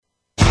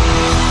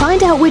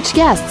Find out which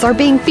guests are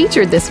being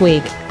featured this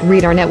week.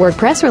 Read our network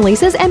press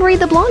releases and read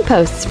the blog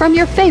posts from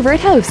your favorite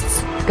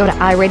hosts. Go to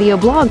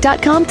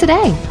iradioblog.com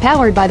today,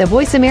 powered by the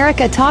Voice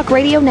America Talk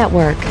Radio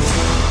Network.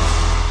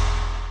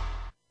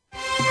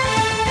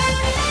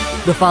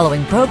 The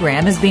following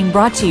program is being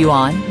brought to you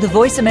on the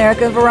Voice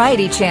America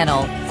Variety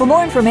Channel. For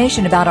more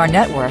information about our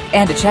network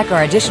and to check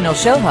our additional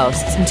show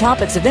hosts and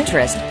topics of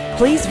interest,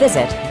 please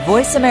visit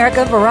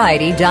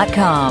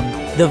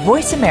voiceamericavariety.com. The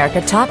Voice America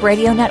Talk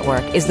Radio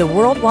Network is the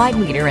worldwide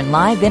leader in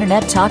live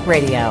Internet talk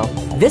radio.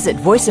 Visit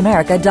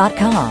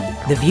voiceamerica.com.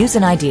 The views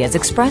and ideas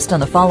expressed on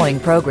the following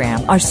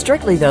program are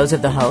strictly those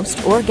of the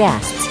host or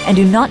guests and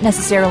do not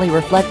necessarily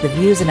reflect the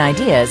views and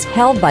ideas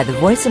held by the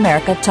Voice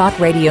America Talk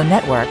Radio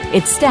Network,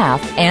 its staff,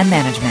 and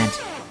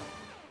management.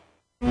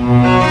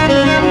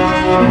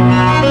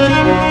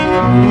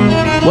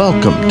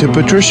 Welcome to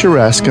Patricia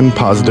Raskin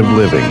Positive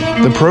Living,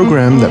 the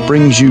program that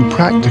brings you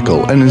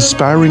practical and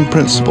inspiring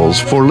principles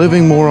for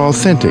living more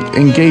authentic,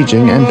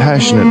 engaging, and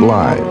passionate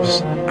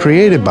lives.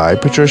 Created by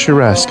Patricia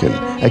Raskin,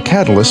 a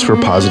catalyst for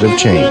positive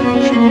change.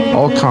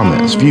 All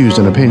comments, views,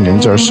 and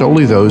opinions are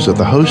solely those of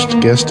the host,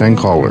 guest, and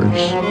callers.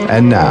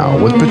 And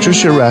now, with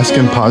Patricia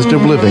Raskin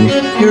Positive Living,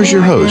 here's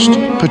your host,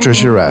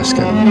 Patricia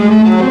Raskin.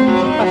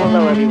 Well,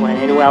 hello, everyone,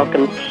 and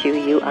welcome to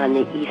you on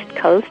the East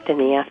Coast in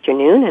the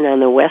afternoon and on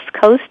the West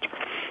Coast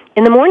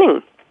in the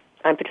morning.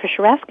 I'm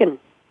Patricia Raskin.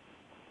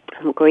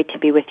 I'm great to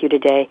be with you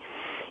today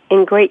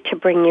and great to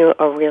bring you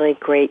a really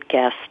great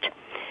guest.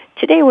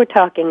 Today we're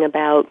talking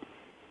about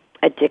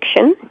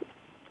addiction,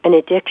 an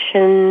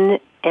addiction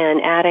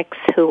and addicts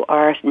who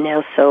are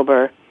now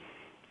sober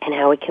and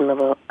how we can live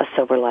a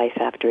sober life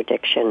after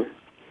addiction.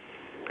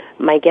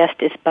 My guest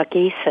is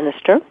Bucky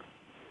Sinister.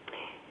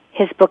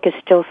 His book is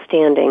still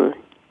standing,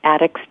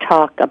 Addicts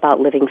Talk About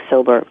Living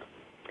Sober.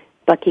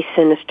 Bucky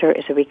Sinister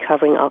is a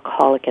recovering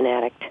alcoholic and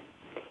addict.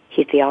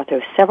 He's the author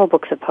of several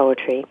books of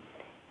poetry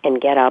and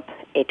Get Up,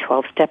 a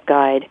 12-step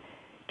guide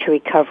to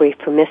recovery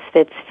for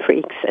misfits,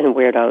 freaks, and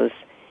weirdos.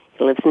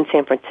 He lives in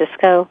San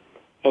Francisco,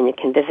 and you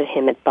can visit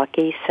him at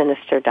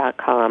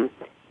buckysinister.com.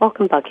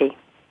 Welcome, Bucky.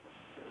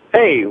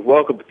 Hey,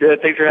 welcome.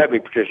 Thanks for having me,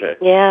 Patricia.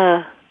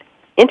 Yeah.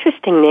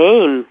 Interesting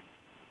name.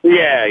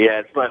 Yeah,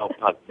 it's my old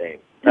punk name.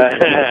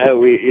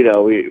 We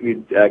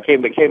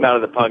came out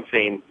of the punk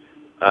scene,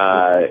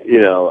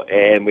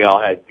 and we all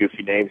had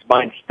goofy names.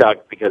 Mine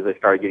stuck because I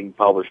started getting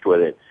published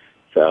with it.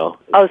 So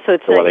it's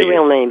not your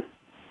real name.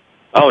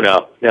 Oh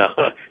no.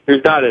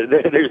 There's not a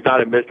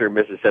Mr. and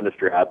Mrs.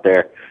 Sinister out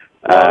there.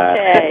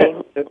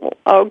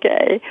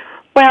 Okay.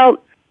 Well,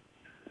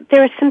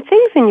 there are some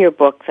things in your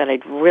book that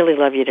I'd really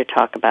love you to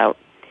talk about.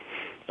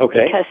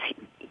 Okay. Because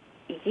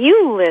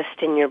you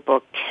list in your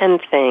book 10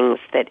 things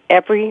that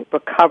every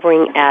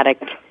recovering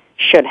addict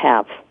should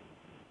have.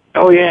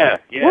 Oh, yeah.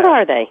 What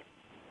are they?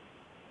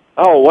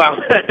 Oh, wow.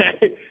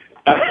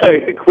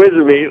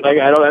 Quizzing me. Like,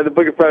 I don't have the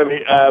book in front of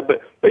me.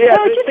 But yeah.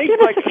 No, just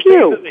give us a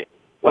few.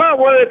 Well,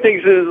 one of the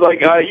things is,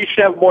 you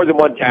should have more than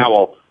one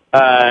towel.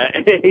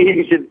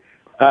 You should...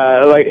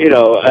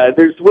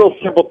 there's real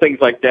simple things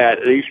like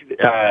that. You should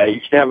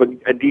have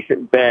a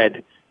decent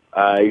bed.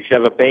 You should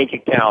have a bank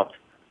account.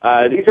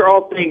 These are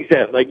all things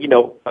that,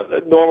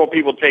 normal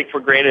people take for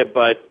granted,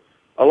 but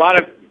a lot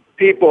of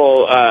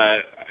people,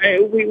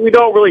 we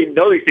don't really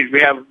know these things.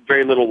 We have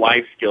very little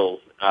life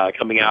skills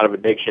coming out of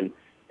addiction,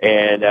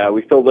 and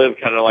we still live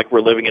kind of like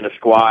we're living in a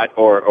squat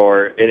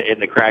or in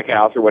the crack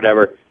house or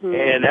whatever. Mm-hmm.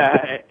 And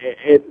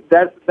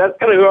that's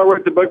kind of who I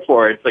wrote the book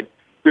for. It's like,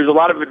 there's a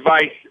lot of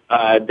advice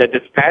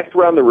that's passed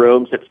around the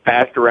rooms, that's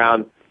passed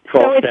around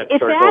 12-step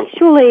circles. It's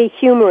actually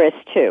humorous,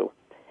 too.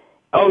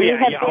 Oh, and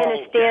yeah. You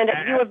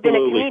have been a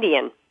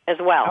comedian as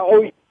well.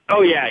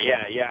 Oh, yeah.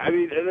 I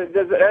mean,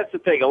 that's the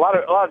thing. A lot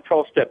of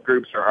 12-step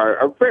groups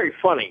are very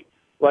funny.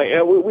 Like,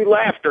 we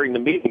laugh during the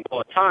meetings all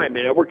the time,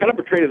 and we're kind of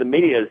portrayed in the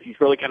media as these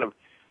really kind of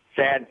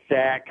sad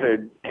sack,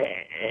 kind of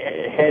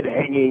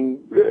head-hanging,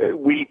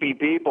 weepy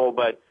people,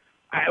 but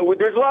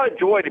there's a lot of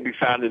joy to be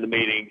found in the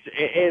meetings,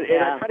 and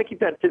I try to keep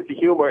that sense of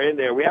humor in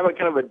there. We have a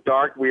kind of a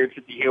dark, weird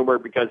sense of humor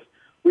because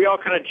we all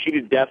kind of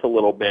cheated death a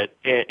little bit,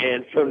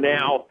 and so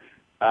now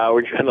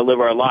we're trying to live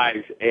our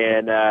lives.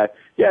 And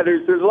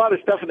there's a lot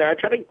of stuff in there. I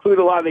try to include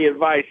a lot of the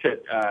advice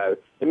that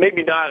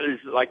maybe not is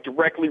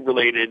directly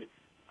related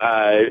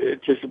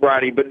to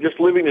sobriety, but just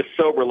living a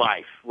sober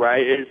life.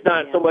 Right? It's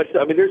not so much.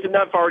 I mean, there's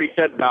enough already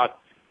said about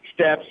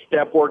steps,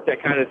 step work,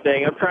 that kind of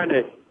thing. I'm trying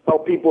to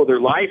help people with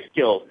their life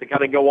skills to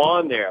kind of go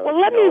on there. Well,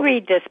 let me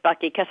read this,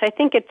 Bucky, because I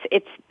think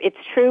it's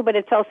true, but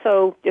it's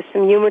also there's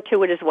some humor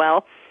to it as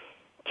well.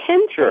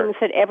 10 things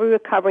that every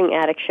recovering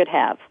addict should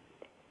have.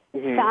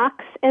 Mm-hmm.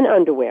 Socks and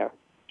underwear.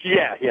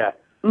 Yeah.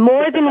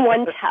 More than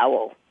one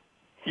towel.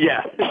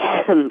 Yeah.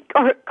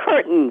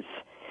 Curtains.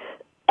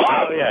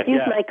 Oh, yeah.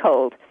 Excuse my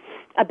cold.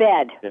 A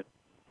bed.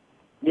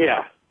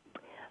 Yeah.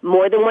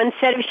 More than one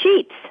set of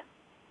sheets.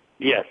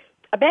 Yes.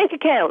 A bank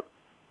account.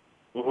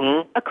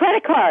 Mm-hmm. A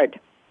credit card.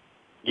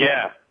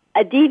 Yeah.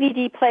 A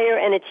DVD player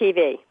and a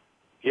TV.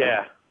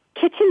 Yeah.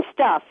 Kitchen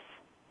stuff.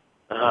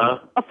 Uh-huh.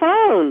 A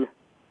phone.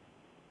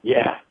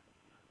 Yeah.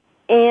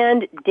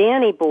 And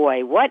Danny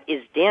Boy. What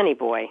is Danny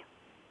Boy?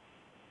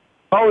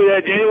 Oh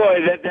yeah, Danny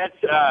Boy.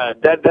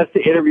 That's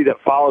the interview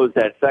that follows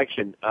that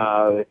section.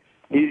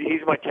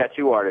 He's my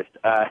tattoo artist.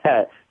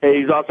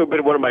 He's also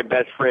been one of my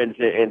best friends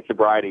in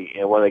sobriety,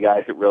 and one of the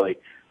guys that really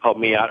helped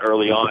me out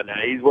early on.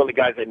 He's one of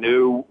the guys I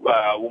knew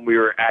when we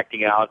were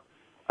acting out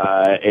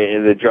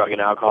in the drug and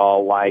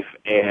alcohol life,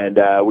 and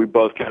we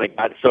both kind of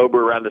got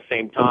sober around the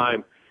same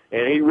time.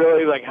 And he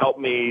really helped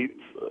me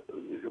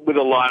with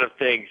a lot of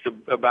things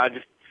about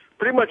just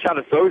pretty much how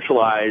to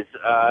socialize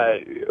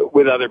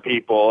with other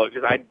people,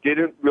 because I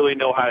didn't really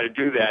know how to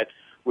do that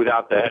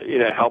without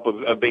the help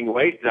of being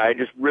wasted. I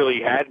just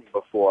really hadn't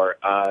before.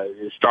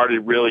 It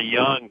started really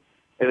young.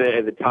 And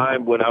at the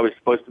time when I was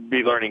supposed to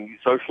be learning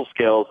social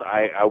skills,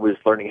 I was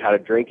learning how to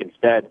drink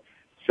instead.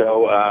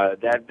 So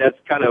that's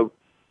kind of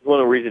one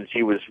of the reasons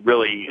he was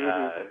really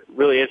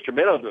really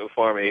instrumental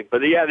for me.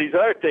 But yeah, these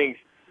other things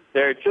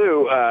there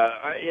too.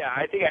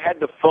 I think I had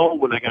the phone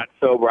when I got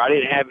sober. I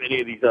didn't have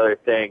any of these other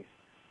things,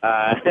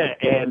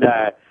 and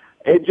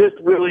it just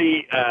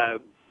really,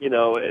 and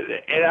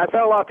I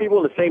found a lot of people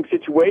in the same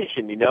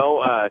situation.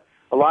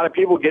 A lot of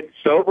people get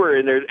sober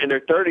in their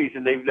 30s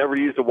and they've never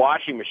used a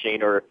washing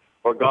machine or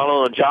gone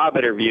on a job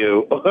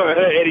interview or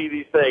any of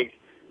these things.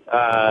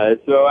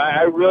 So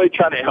I really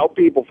try to help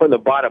people from the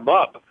bottom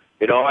up.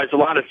 There's a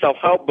lot of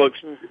self-help books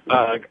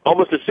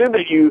almost assume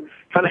that you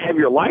kind of have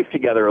your life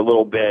together a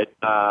little bit.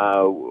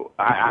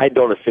 I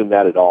don't assume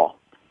that at all.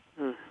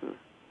 Mm-hmm.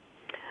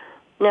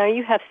 Now,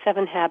 you have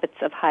 7 habits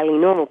of highly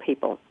normal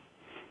people.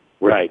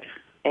 Right.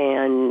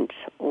 And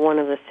one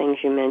of the things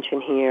you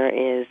mention here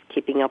is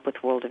keeping up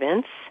with world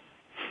events,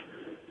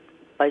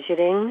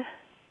 budgeting,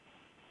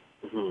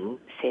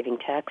 saving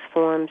tax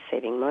forms,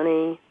 saving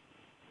money,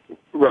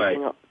 right,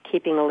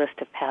 keeping a list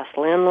of past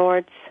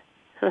landlords,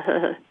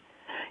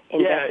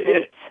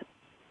 investments.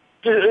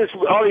 It's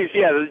all these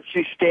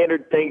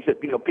standard things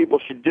that people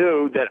should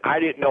do that I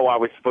didn't know I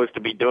was supposed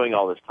to be doing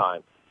all this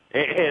time.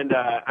 And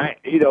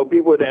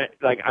people that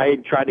I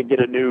tried to get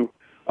a new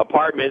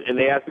apartment and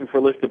they asked me for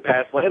a list of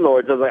past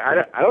landlords. I was like,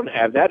 I don't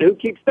have that. Who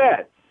keeps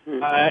that?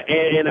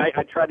 And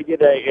I tried to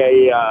get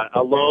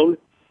a loan,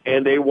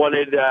 and they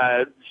wanted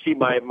to see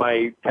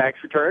my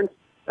tax returns.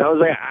 And I was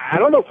like, I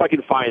don't know if I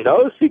can find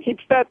those. Who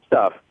keeps that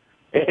stuff?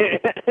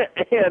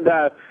 And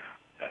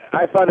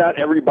I found out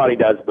everybody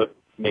does but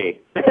me.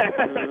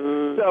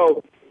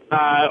 So,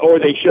 or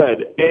they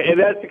should. And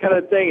that's the kind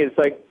of thing. It's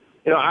like,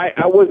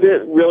 I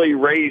wasn't really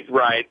raised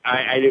right.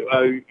 I didn't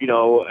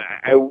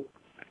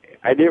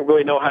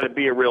really know how to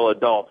be a real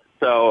adult.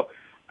 So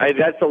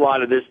that's a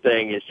lot of this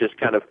thing is just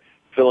kind of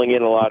filling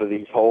in a lot of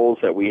these holes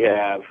that we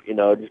have,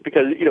 just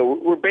because,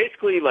 we're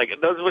basically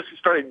those of us who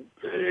started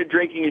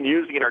drinking and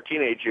using in our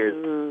teenage years,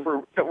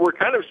 we're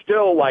kind of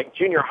still like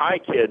junior high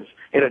kids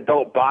in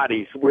adult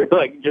bodies. We're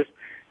just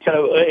kind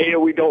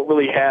of, we don't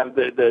really have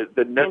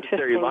the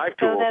necessary life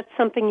tools. So that's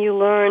something you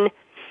learn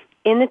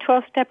in the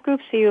 12-step group,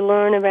 so you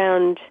learn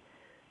around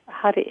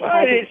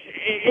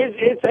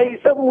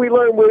it's something we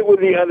learn with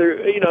the other,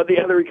 the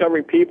other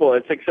recovering people.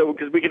 It's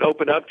because we can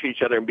open up to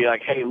each other and be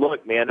like, hey,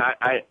 look, man,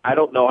 I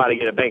don't know how to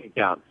get a bank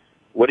account.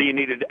 What do you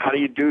need to, how do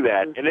you do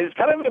that? And it's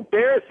kind of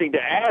embarrassing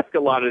to ask a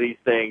lot of these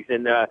things.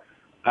 And,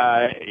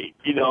 I've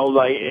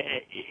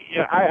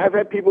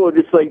had people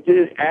just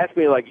ask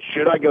me,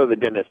 should I go to the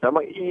dentist? I'm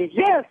like,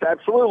 yes,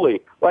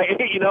 absolutely.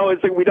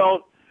 It's we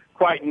don't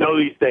quite know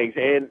these things.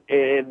 And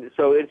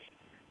so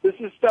this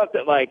is stuff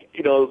that,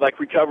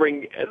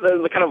 recovering,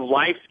 the kind of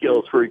life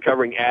skills for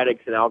recovering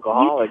addicts and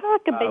alcoholics. You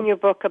talk in your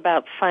book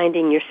about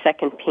finding your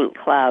second pink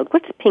cloud.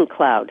 What's a pink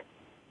cloud?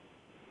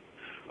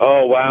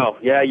 Oh, wow.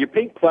 Yeah, your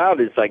pink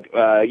cloud is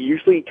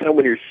usually kind of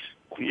when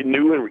you're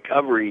new in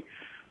recovery,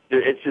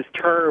 it's this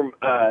term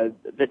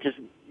that just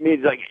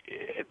means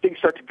things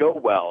start to go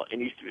well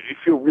and you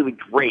feel really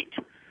great.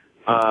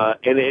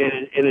 And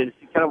it's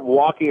kind of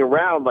walking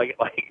around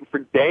for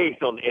days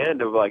on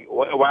end of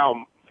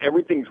wow,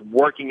 everything's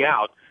working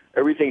out.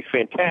 Everything's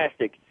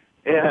fantastic.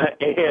 And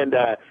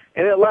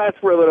it lasts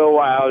for a little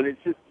while. And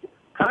it's just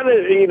kind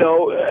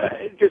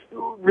of, just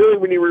really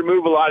when you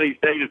remove a lot of these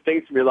negative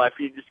things from your life,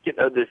 you just get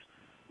this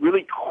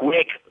really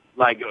quick,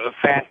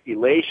 fast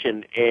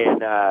elation. And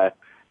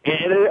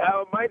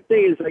my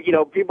thing is,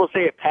 people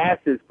say it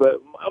passes,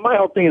 but my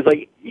whole thing is,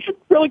 you should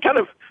really kind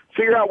of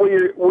figure out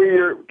where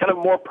your kind of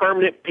more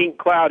permanent pink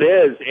cloud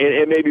is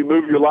and maybe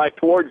move your life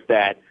towards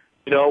that.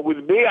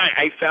 With me,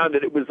 I found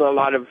that it was a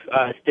lot of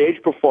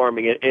stage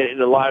performing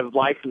and a lot of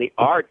life in the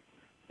arts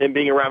and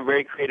being around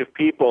very creative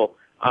people.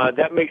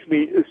 That makes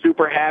me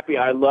super happy.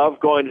 I love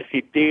going to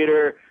see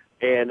theater,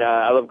 and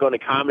I love going to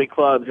comedy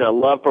clubs, and I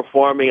love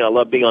performing. I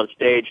love being on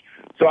stage.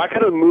 So I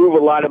kind of move a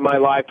lot of my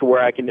life to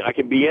where I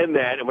can be in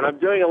that. And when I'm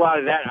doing a lot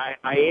of that,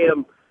 I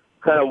am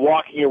kind of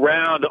walking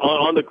around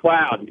on the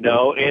cloud,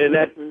 And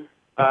that's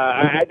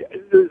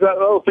there's a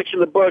little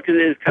section of the book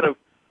is kind of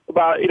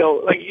about,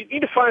 you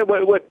need to find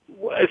what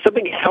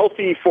something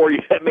healthy for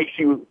you that makes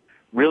you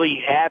really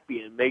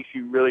happy and makes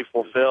you really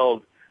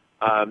fulfilled.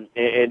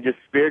 and just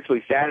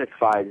spiritually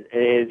satisfied,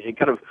 and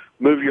kind of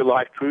move your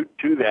life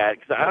to that.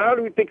 Because I don't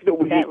even think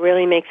that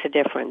really makes a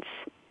difference.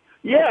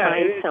 Yeah,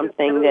 find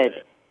something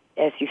that,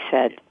 as you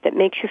said, that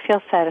makes you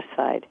feel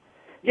satisfied.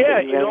 Yeah,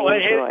 you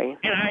really enjoy.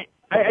 And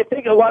I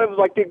think a lot of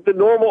like the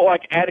normal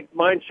like addict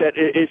mindset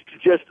is to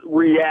just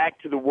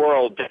react to the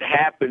world that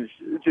happens.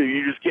 So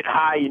you just get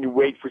high and you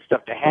wait for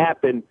stuff to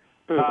happen,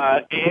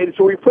 and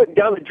so we put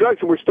down the drugs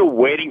and we're still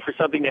waiting for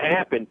something to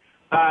happen.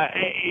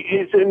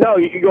 No,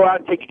 you can go out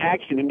and take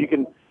action, and you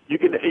can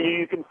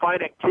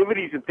find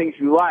activities and things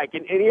you like.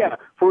 And yeah,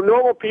 for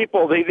normal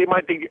people, they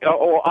might think,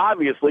 oh,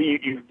 obviously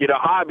you get a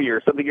hobby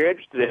or something you're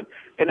interested in.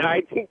 And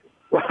I think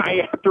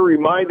I have to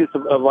remind us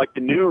of like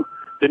the new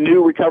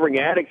recovering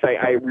addicts.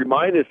 I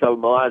remind us of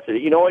them a lot. I say,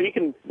 you know what,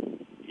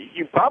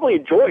 you probably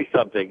enjoy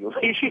something.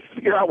 You should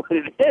figure out what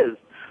it is.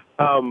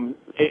 And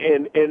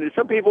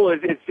some people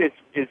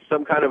it's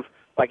some kind of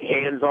like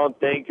hands-on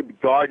thing. It could be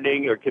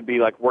gardening, or it could be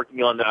like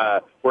working on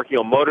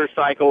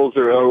motorcycles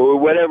or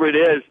whatever it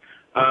is.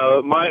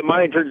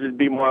 Mine turns to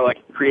be more like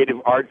a creative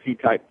artsy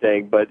type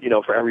thing, but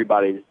for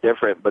everybody it's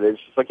different. But it's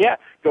just like, yeah,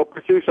 go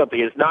pursue something.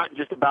 It's not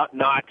just about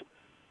not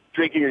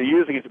drinking or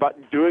using. It's about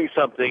doing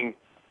something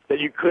that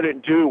you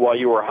couldn't do while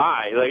you were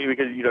high, like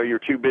because you're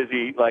too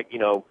busy, like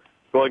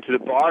going to the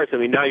bars. I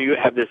mean, now you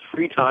have this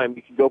free time.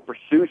 You can go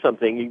pursue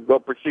something. You can go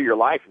pursue your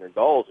life and your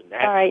goals. And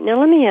that. All right, now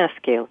let me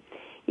ask you.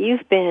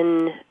 You've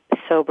been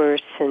sober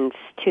since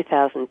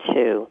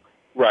 2002.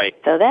 Right.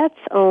 So that's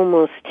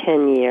almost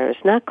 10 years.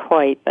 Not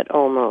quite, but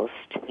almost.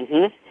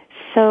 Mm-hmm.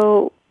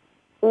 So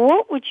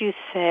what would you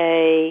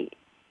say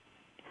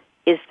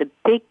is the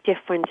big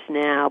difference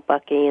now,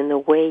 Bucky, in the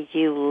way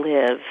you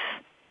live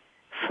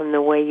from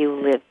the way you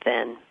lived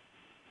then?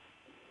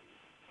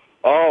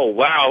 Oh,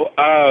 wow.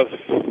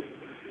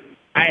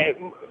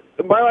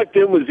 My life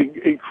then was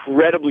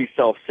incredibly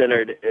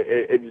self-centered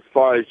as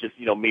far as just,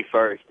 me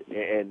first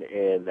and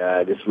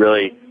just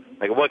really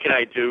like, what can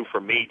I do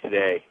for me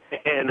today?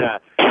 And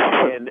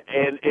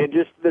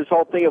just this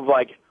whole thing of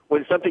like,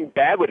 when something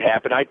bad would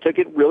happen, I took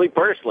it really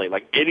personally.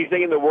 Like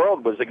anything in the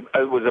world was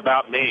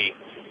about me.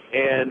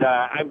 And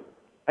I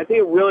think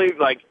it really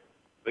like,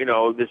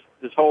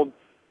 this whole,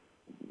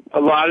 a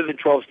lot of the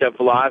 12-step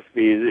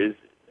philosophy is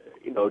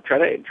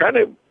trying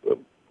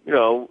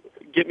to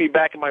get me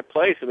back in my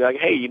place and be like,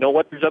 hey, you know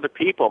what? There's other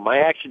people. My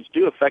actions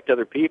do affect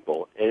other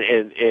people,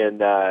 and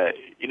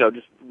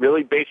just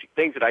really basic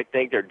things that I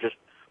think are just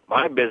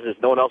my business,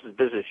 no one else's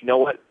business. You know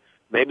what?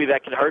 Maybe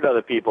that can hurt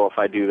other people if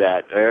I do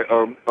that,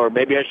 or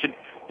maybe I should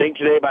think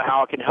today about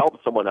how I can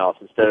help someone else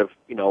instead of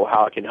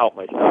how I can help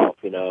myself.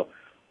 So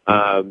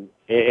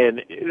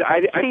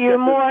you're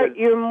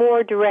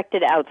more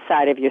directed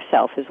outside of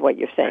yourself, is what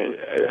you're saying.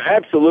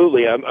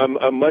 Absolutely,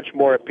 I'm much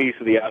more at peace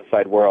with the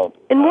outside world.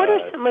 And what are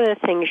some of the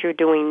things you're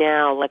doing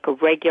now, like a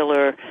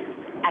regular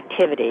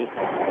activity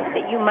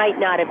that you might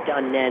not have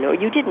done then, or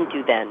you didn't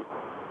do then?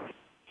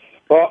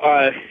 Well,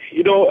 I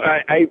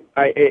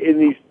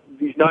in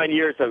these 9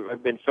 years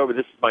I've been sober.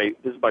 This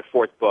is my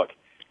fourth book,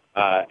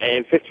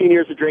 and 15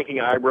 years of drinking.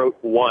 I wrote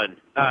one,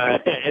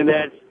 and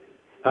that's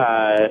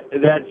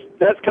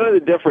kind of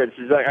the difference.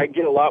 Is I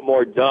get a lot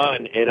more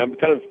done, and I'm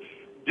kind of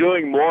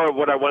doing more of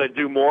what I want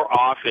to do more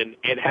often,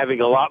 and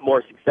having a lot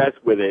more success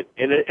with it.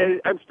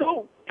 And I'm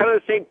still kind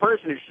of the same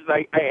person. It's just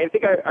I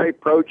think I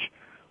approach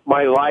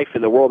my life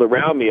and the world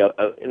around me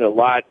in a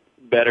lot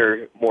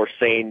better, more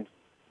sane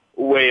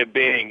way of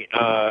being.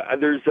 I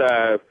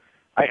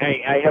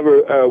have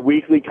a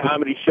weekly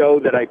comedy show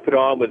that I put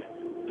on with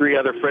 3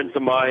 other friends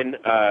of mine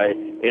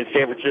in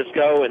San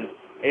Francisco, and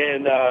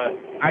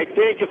I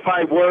think if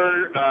I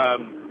were,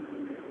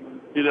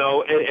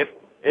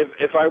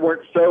 if I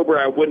weren't sober,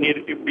 I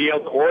wouldn't be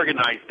able to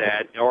organize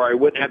that, or I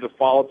wouldn't have the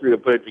follow through to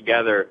put it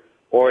together,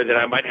 or that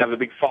I might have a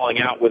big falling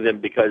out with him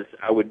because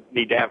I would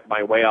need to have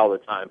my way all the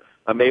time.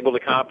 I'm able to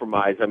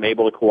compromise. I'm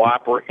able to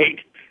cooperate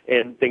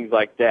and things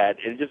like that.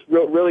 And just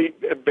really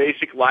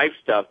basic life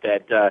stuff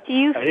that Do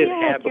you I didn't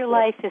feel have like before. your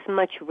life is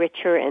much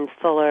richer and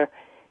fuller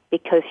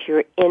because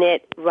you're in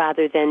it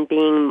rather than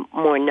being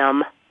more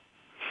numb?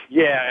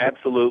 Yeah,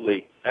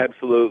 absolutely. I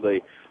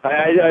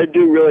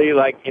do really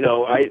like,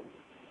 I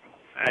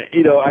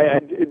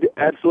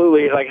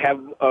absolutely like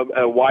have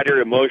a wider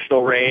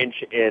emotional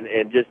range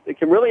and just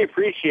can really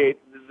appreciate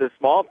the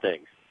small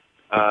things.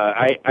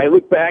 I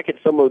look back at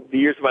some of the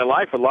years of my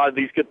life, a lot of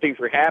these good things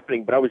were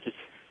happening, but I was just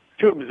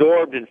too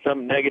absorbed in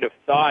some negative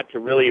thought to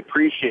really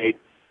appreciate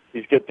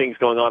these good things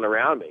going on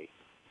around me.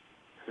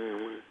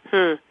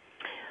 Mm-hmm.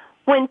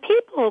 When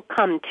people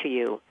come to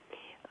you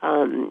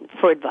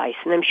for advice,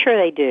 and I'm sure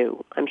they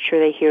do, I'm sure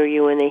they hear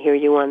you and they hear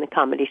you on the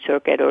comedy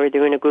circuit or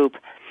they're in a group,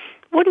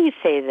 what do you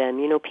say to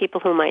them?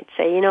 People who might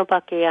say,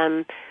 Bucky,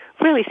 I'm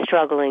really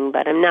struggling,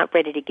 but I'm not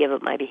ready to give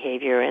up my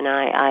behavior, and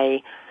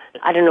I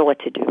don't know what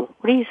to do.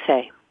 What do you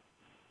say?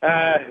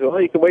 Well,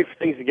 you can wait for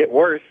things to get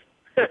worse.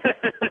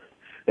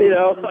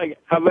 Like,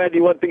 how bad do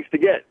you want things to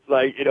get?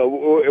 Like,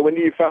 when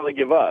do you finally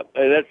give up?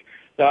 And that's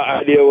the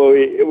idea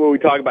when we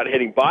talk about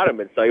hitting bottom.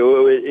 It's like,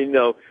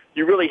 you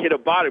really hit a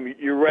bottom,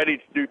 you're ready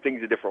to do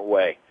things a different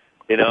way.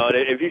 You know, and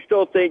if you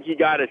still think you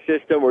got a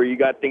system or you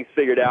got things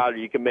figured out or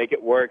you can make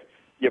it work,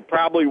 you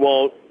probably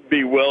won't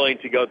be willing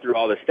to go through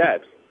all the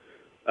steps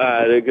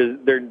because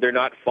they're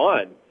not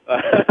fun.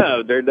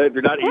 they're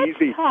not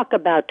easy. Let's talk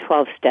about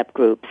 12-step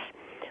groups,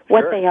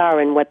 what they are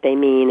and what they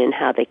mean and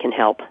how they can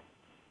help.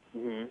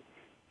 Mm-hmm.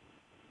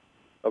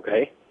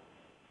 Okay.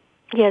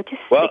 Yeah,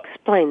 just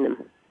explain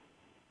them.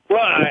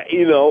 Well,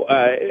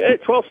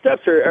 12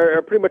 steps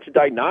are pretty much a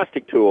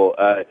diagnostic tool.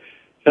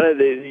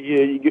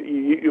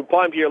 You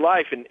apply them to your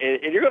life, and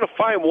you're going to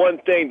find one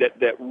thing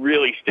that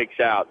really sticks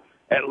out,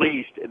 at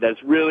least,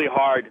 that's really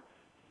hard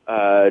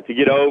to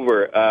get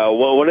over.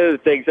 One of the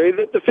things,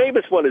 the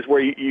famous one is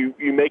where you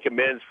make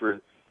amends for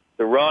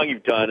the wrong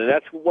you've done, and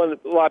that's one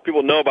that a lot of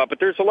people know about,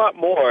 but there's a lot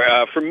more.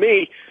 For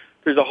me,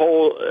 there's a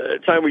whole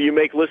time where you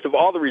make a list of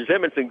all the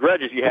resentments and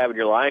grudges you have in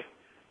your life,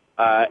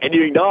 and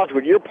you acknowledge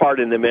what your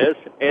part in them is,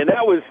 and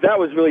that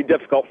was really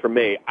difficult for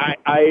me.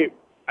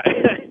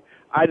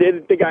 I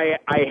didn't think I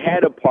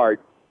had a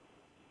part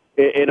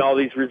in all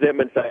these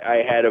resentments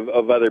I had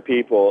of other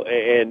people,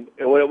 and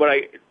when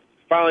I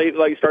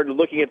finally started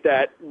looking at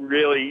that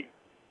really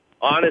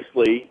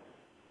honestly,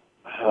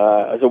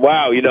 I said,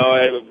 "Wow,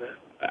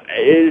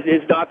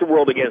 it's not the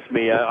world against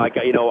me.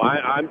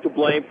 I'm to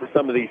blame for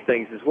some of these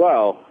things as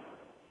well."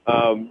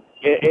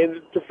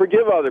 And to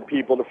forgive other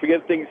people, to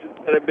forgive things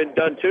that have been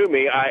done to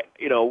me,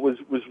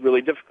 was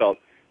really difficult.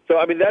 So,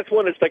 I mean, that's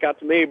one that stuck out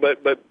to me,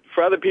 but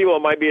for other people,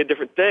 it might be a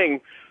different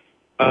thing.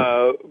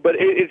 But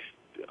it's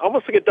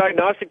almost like a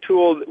diagnostic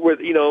tool where,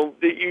 that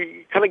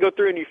you kind of go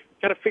through and you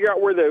kind of figure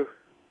out where the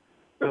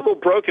little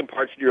broken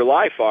parts of your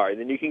life are, and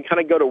then you can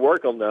kind of go to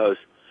work on those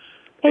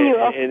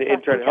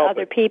and try to help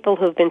other people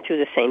who've been through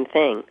the same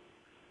thing.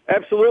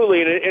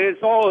 Absolutely, and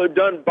it's all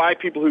done by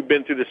people who've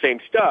been through the same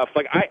stuff.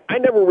 Like, I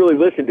never really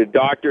listened to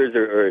doctors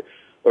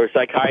or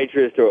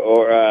psychiatrists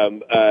or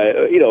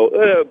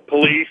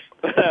police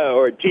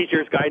or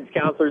teachers, guidance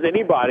counselors,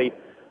 anybody.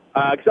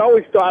 Because I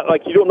always thought,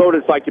 you don't know what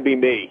it's like to be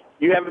me.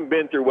 You haven't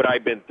been through what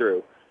I've been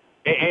through.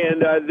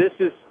 And this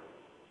is,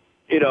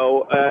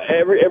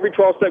 every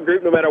 12-step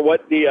group, no matter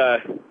what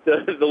the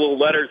little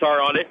letters are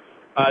on it,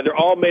 they're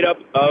all made up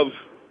of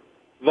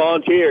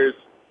volunteers.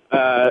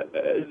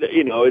 There's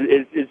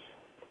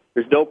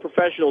no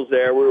professionals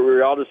there.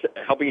 We're all just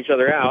helping each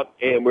other out,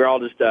 and we're all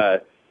just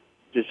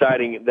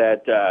deciding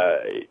that,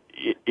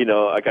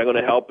 I'm going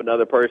to help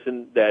another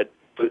person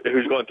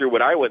who's going through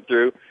what I went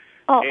through.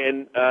 Oh.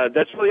 And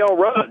that's really all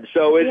run.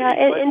 So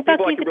and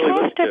Bucky, the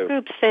 12-step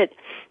groups that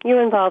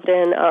you're involved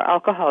in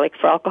are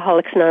for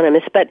Alcoholics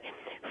Anonymous. But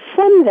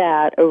from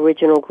that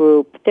original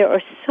group, there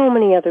are so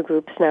many other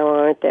groups now,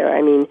 aren't there?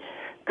 I mean,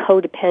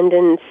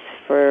 codependence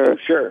for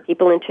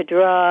people into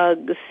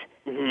drugs,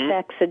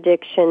 sex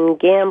addiction,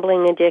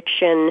 gambling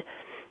addiction,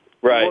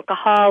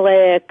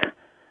 workaholic.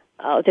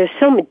 There's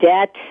some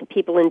debt,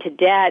 people into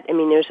debt. I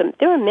mean,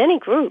 there are many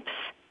groups.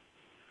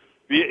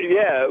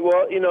 Yeah,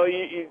 well,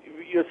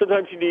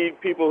 sometimes you need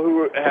people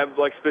who have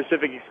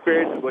specific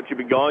experience of what you've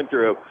been going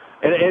through,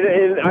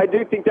 and I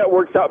do think that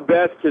works out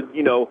best to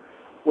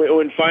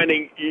when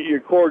finding your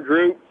core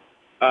group.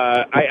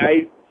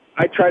 I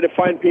try to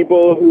find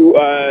people who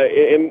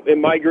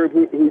in my group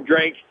who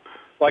drank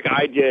like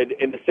I did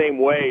in the same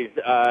ways,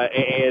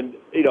 and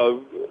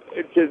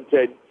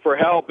for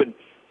help, and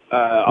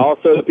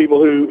also the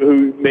people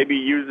who maybe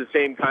use the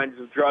same kinds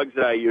of drugs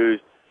that I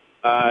used.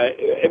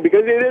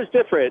 Because it is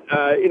different.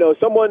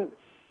 Someone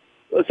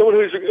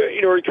who's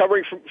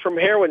recovering from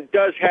heroin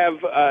does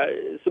have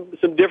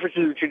some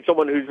differences between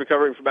someone who's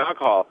recovering from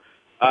alcohol.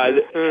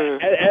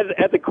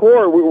 At the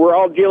core, we're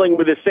all dealing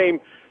with the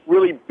same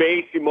really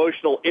base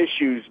emotional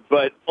issues,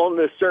 but on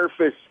the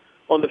surface,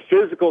 on the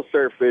physical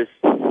surface,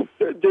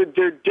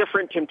 they're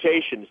different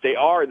temptations. They're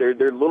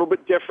a little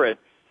bit different,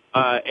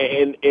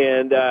 and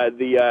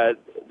the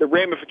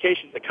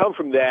ramifications that come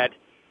from that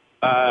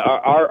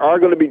are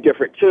going to be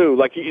different too.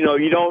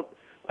 You don't.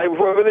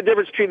 What the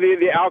difference between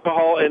the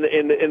alcohol and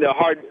the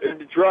hard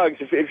drugs?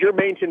 If your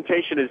main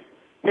temptation is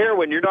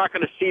heroin, you're not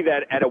going to see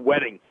that at a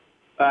wedding.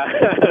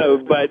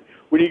 But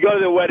when you go to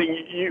the wedding,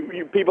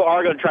 you people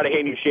are going to try to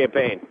hand you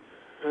champagne.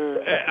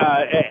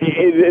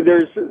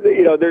 There's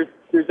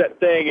that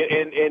thing,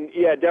 and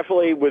yeah,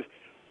 definitely with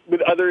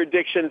other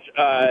addictions,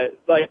 the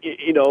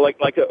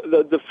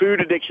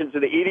food addictions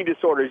and the eating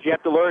disorders, you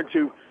have to learn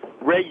to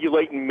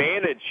regulate and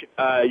manage.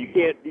 You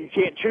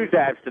can't choose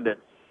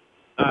abstinence.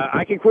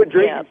 I can quit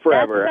drinking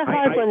forever. That's the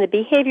hard one. The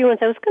behavior ones.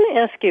 I was going to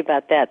ask you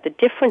about that. The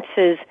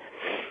differences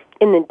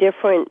in the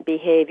different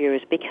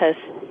behaviors, because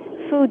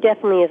food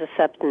definitely is a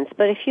substance.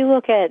 But if you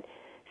look at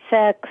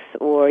sex,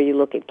 or you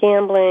look at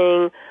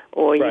gambling,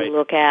 or you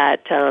look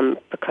at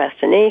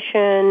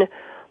procrastination,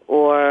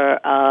 or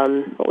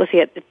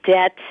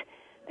debt.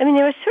 I mean,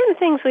 there are certain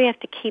things we have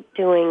to keep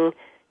doing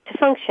to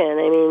function.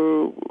 I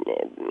mean,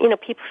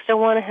 people still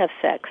want to have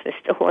sex. They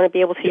still want to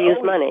be able to use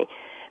money.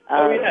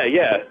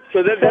 Yeah.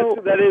 So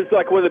that is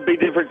like one of the big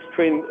differences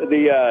between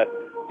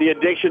the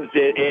addictions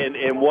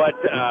and what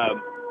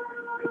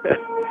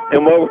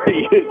and what we're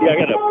using. I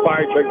got a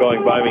fire truck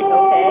going by me.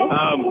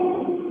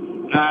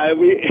 Okay.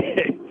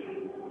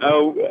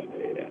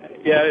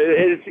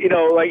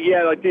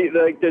 It's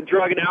like the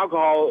drug and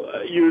alcohol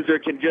user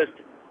can just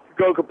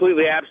go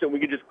completely absent. We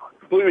can just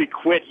completely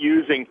quit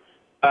using,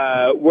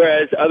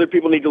 whereas other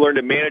people need to learn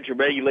to manage and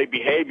regulate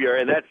behavior,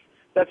 and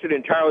that's an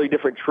entirely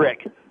different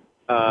trick.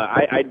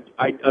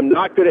 I'm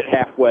not good at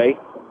halfway.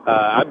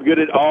 I'm good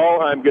at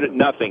all. I'm good at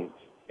nothing,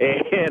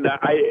 and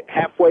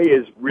halfway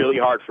is really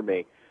hard for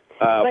me.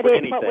 But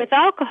with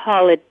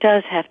alcohol, it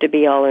does have to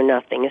be all or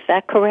nothing. Is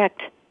that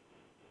correct?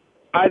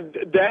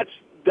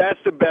 That's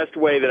the best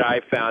way that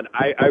I found.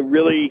 I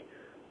really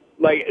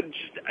like.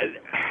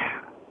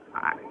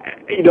 I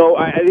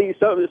think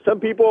some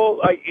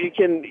people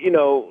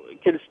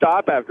can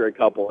stop after a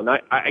couple, and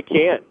I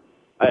can't.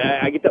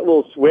 I get that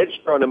little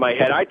switch thrown in my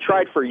head. I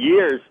tried for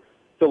years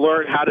to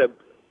learn how to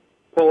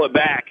pull it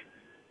back,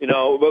 but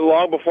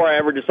long before I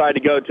ever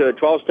decided to go to a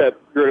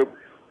 12-step group,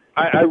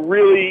 I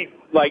really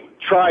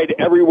tried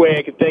every way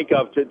I could think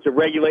of to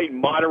regulate and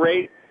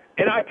moderate,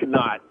 and I could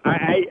not.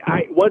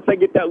 I once I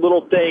get that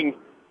little thing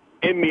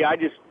in me, I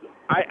just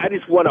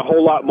want a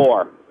whole lot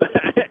more,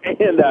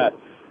 and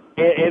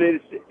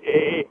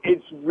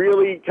it's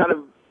really kind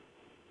of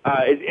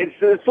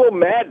it's a little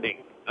maddening,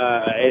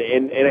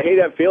 and I hate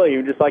that feeling.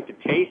 You just like the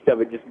taste of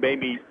it. Just made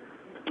me.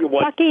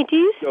 Bucky, do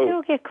you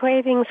still get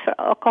cravings for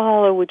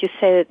alcohol, or would you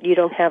say that you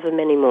don't have them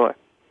anymore?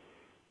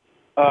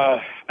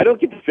 I don't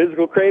get the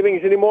physical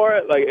cravings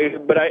anymore.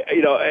 But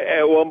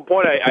at one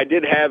point I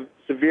did have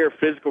severe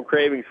physical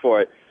cravings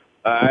for it.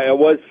 I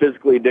was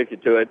physically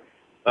addicted to it.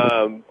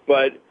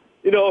 But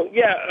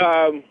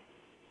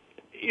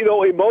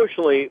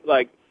emotionally,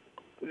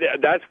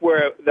 that's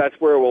where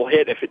it will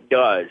hit if it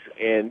does.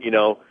 And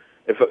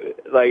if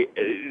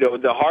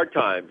the hard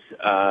times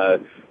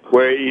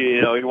where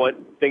you want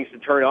things to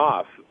turn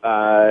off.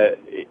 I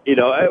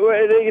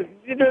think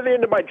near the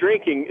end of my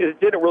drinking, it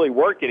didn't really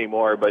work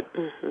anymore. But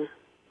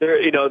there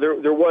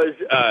was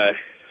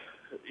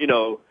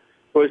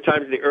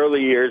times in the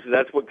early years, and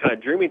that's what kind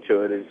of drew me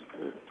to it. Is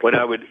when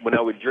I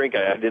would drink,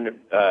 I didn't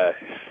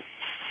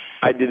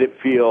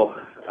feel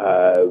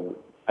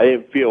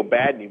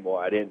bad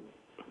anymore. I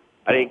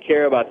didn't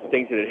care about the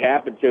things that had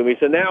happened to me.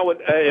 So now,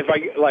 if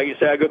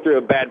I go through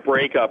a bad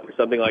breakup or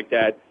something like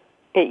that,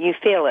 you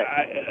feel it.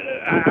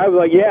 I'm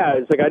like, yeah.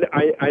 It's like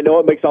I know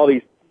it makes all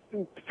these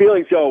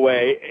feelings go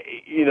away.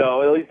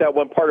 At least that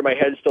one part of my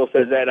head still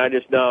says that, and I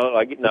just know,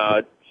 no,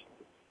 it's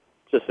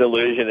just an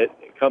illusion. They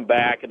come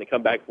back, and they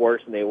come back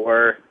worse than they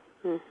were.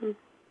 Mm-hmm.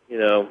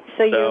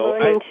 So you're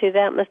learning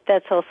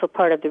that's also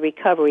part of the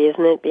recovery,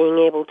 isn't it? Being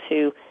able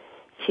to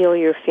feel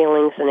your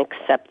feelings and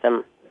accept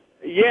them.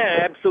 Yeah,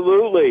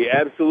 absolutely.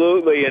 And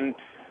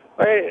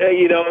like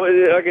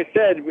I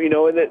said, in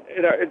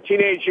our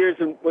teenage years,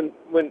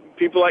 when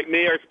people like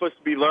me are supposed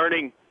to be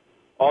learning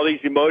all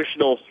these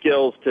emotional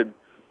skills to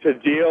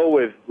deal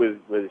with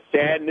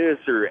sadness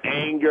or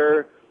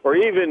anger, or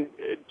even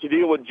to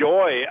deal with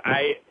joy,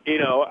 I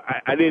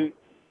didn't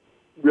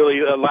really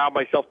allow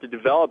myself to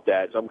develop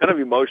that. So I'm kind of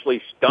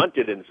emotionally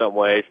stunted in some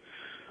ways.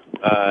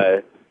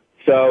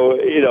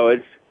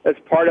 That's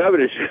part of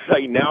it. It's just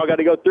now I got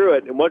to go through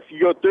it. And once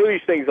you go through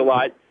these things a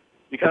lot,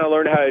 you kind of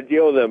learn how to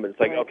deal with them. It's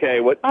like, okay,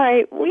 all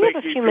right, we have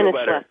a few minutes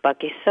left,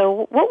 Bucky.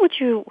 So what would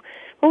you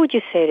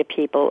say to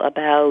people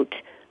about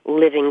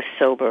living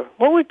sober?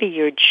 What would be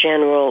your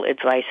general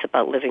advice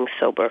about living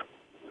sober?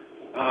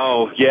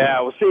 Oh, yeah.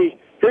 Well, see,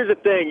 here's the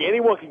thing.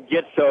 Anyone can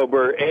get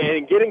sober,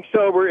 and getting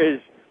sober is,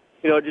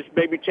 just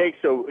maybe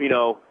takes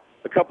a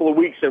couple of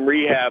weeks in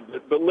rehab.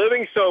 But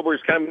living sober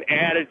is kind of an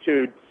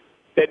attitude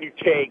that you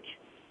take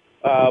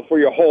for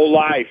your whole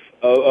life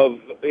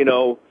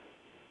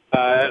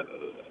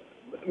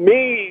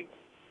me,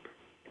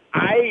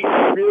 I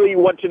really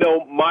want to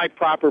know my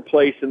proper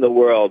place in the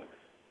world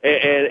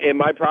and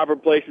my proper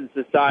place in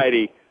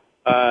society.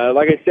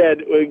 Like I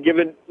said,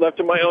 left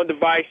to my own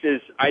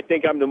devices, I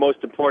think I'm the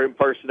most important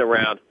person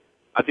around.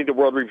 I think the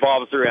world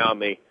revolves around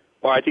me,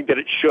 or I think that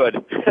it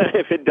should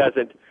if it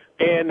doesn't.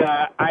 And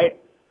I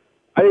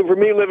think for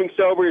me, living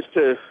sober is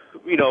to,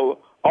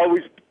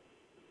 always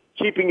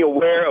keeping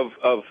aware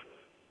of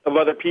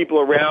other people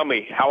around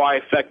me, how I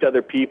affect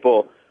other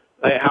people,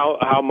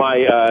 how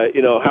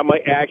my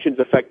actions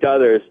affect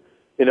others.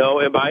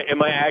 Am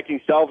I acting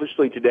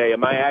selfishly today?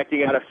 Am I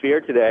acting out of fear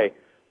today?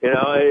 Can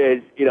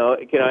I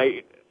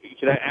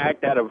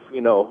act out of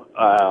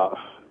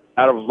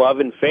love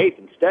and faith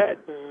instead?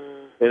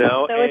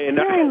 So it's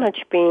very much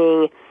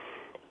being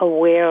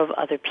aware of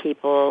other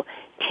people,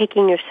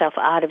 taking yourself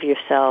out of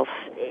yourself,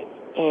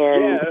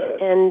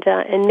 and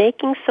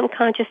making some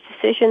conscious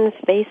decisions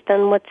based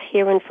on what's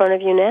here in front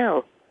of you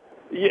now.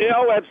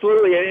 Yeah,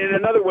 absolutely. And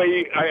another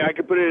way I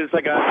could put it is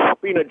like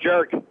being a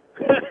jerk.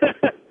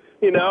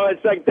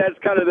 It's like that's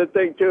kind of the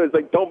thing too. It's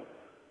like don't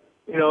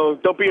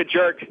be a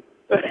jerk.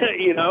 I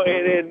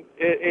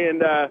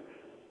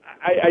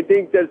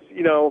think that's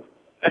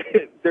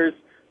there's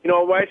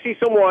when I see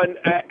someone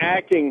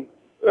acting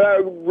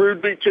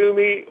rudely to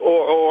me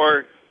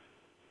or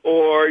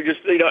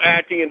just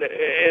acting in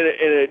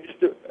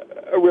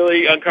a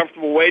really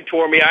uncomfortable way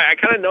toward me, I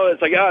kind of know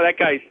it's like, oh, that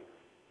guy's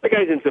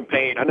in some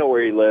pain. I know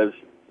where he lives.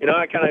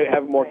 I kind of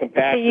have more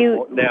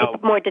compassion now.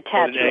 More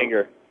detachment. More than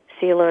anger.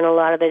 So you learn a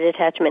lot of the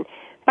detachment.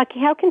 Bucky,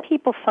 how can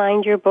people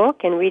find your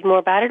book and read more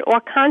about it, or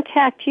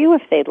contact you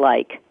if they'd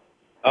like?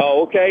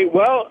 Oh, okay.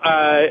 Well,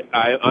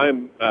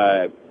 I'm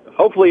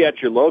hopefully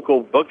at your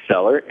local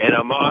bookseller, and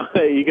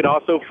you can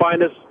also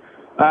find us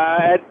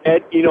at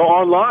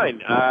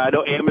online. I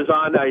know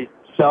Amazon. I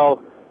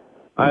sell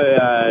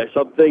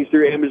some things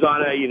through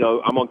Amazon.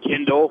 I'm on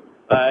Kindle.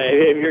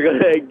 If you're going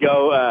to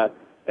go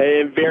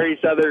and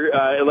various other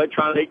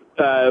electronic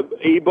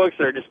e-books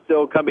that are just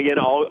still coming in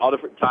all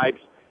different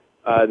types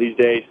these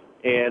days.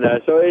 And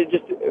so it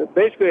just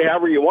basically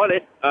however you want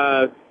it.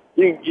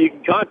 You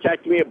can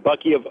contact me at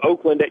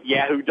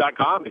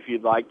buckyofoakland@yahoo.com if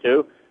you'd like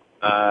to.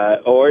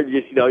 Or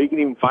just, you can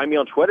even find me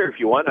on Twitter if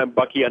you want. I'm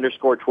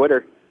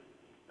Bucky_Twitter.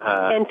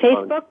 And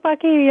Facebook,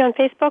 Bucky? Are you on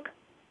Facebook?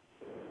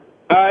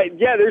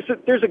 Yeah,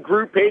 there's a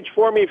group page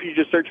for me. If you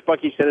just search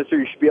Bucky Sinister,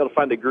 you should be able to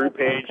find the group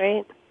page.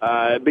 Great.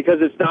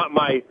 Because it's not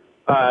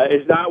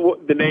it's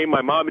not the name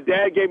my mom and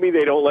dad gave me.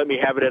 They don't let me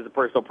have it as a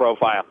personal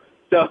profile.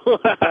 So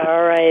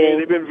all right.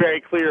 They've been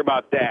very clear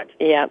about that.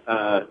 Yeah.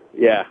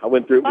 Yeah, I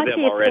went through it Bucky, with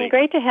them already. It's been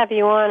great to have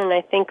you on, and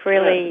I think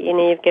really,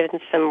 you've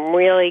given some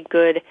really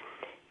good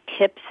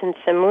tips and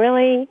some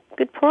really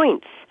good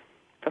points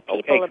for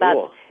people about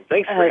cool.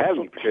 Thanks for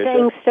having me, Patricia.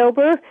 Staying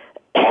sober,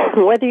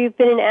 whether you've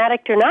been an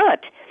addict or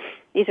not.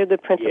 These are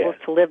good principles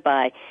to live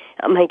by.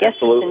 My guest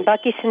has been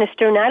Bucky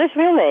Sinister, not his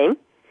real name.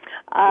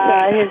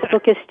 His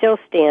book is still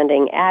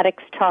standing,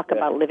 Addicts Talk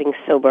About Living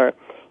Sober.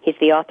 He's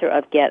the author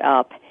of Get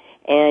Up.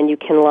 And you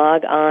can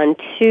log on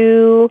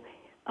to,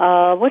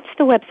 what's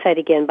the website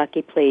again,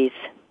 Bucky, please?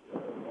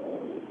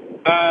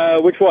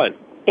 Which one?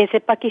 Is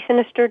it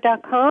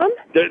BuckySinister.com?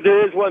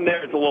 There is one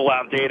there. It's a little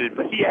outdated.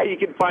 But, yeah, you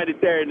can find it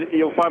there, and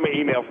you'll find my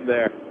email from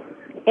there.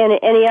 And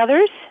any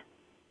others?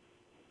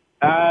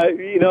 I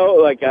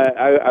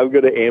would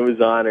go to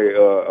Amazon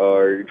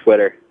or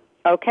Twitter.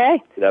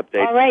 Okay.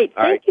 Update. All right.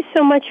 Thank you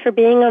so much for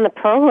being on the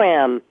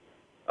program.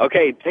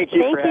 Okay, thank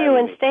you for having me.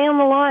 And stay on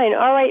the line.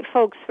 All right,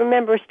 folks,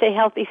 remember, stay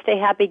healthy, stay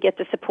happy, get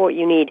the support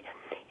you need,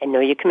 and know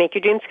you can make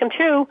your dreams come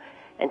true.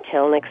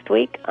 Until next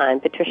week, I'm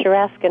Patricia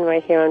Raskin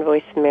right here on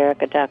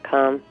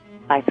VoiceAmerica.com.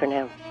 Bye for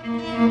now.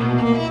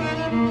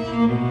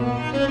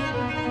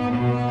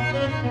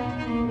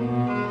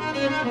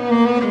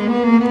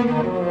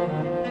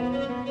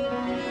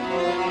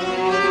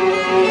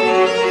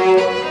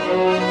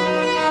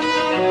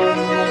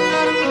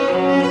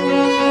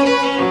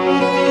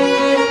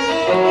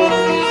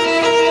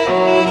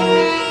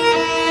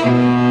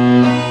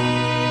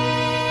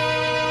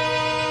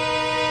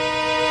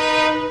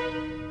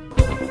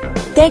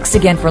 Thanks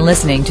again for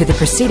listening to the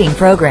preceding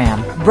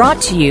program,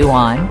 brought to you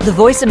on the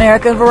Voice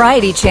America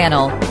Variety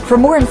Channel. For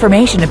more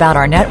information about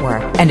our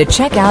network and to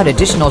check out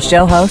additional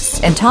show hosts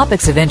and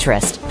topics of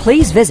interest,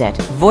 please visit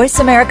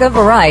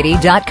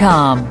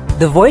voiceamericavariety.com.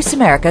 The Voice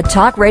America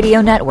Talk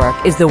Radio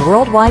Network is the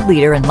worldwide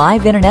leader in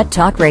live Internet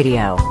talk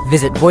radio.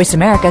 Visit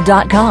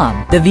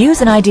voiceamerica.com. The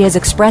views and ideas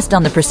expressed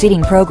on the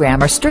preceding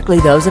program are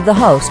strictly those of the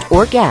host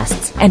or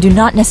guests and do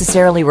not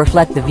necessarily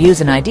reflect the views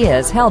and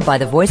ideas held by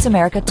the Voice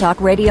America Talk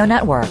Radio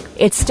Network,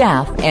 its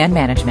staff, and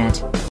management.